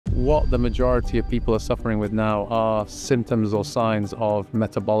what the majority of people are suffering with now are symptoms or signs of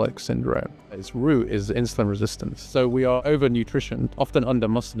metabolic syndrome. Its root is insulin resistance. So we are overnutritioned, often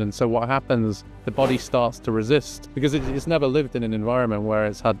under-muscled, and so what happens, the body starts to resist because it's never lived in an environment where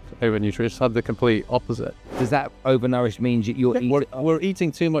it's had overnutrition. It's had the complete opposite. Does that overnourished mean that we're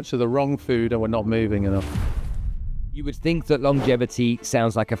eating too much of the wrong food and we're not moving enough? You would think that longevity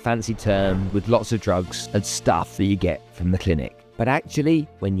sounds like a fancy term with lots of drugs and stuff that you get from the clinic. But actually,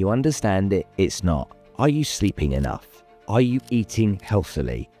 when you understand it, it's not. Are you sleeping enough? Are you eating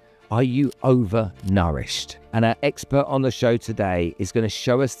healthily? Are you overnourished? And our expert on the show today is going to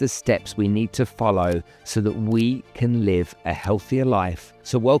show us the steps we need to follow so that we can live a healthier life.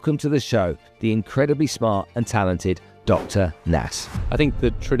 So welcome to the show, the incredibly smart and talented Dr. Nas. I think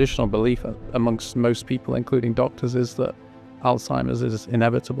the traditional belief amongst most people, including doctors, is that Alzheimer's is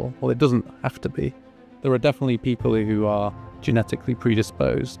inevitable. Well, it doesn't have to be. There are definitely people who are genetically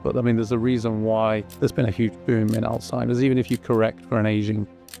predisposed, but I mean, there's a reason why there's been a huge boom in Alzheimer's, even if you correct for an aging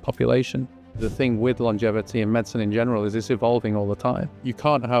population. The thing with longevity and medicine in general is it's evolving all the time. You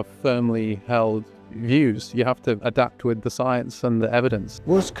can't have firmly held views. You have to adapt with the science and the evidence.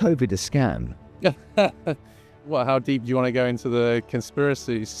 Was COVID a scam? Well, how deep do you want to go into the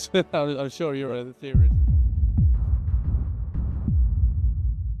conspiracies? I'm sure you're a theorist.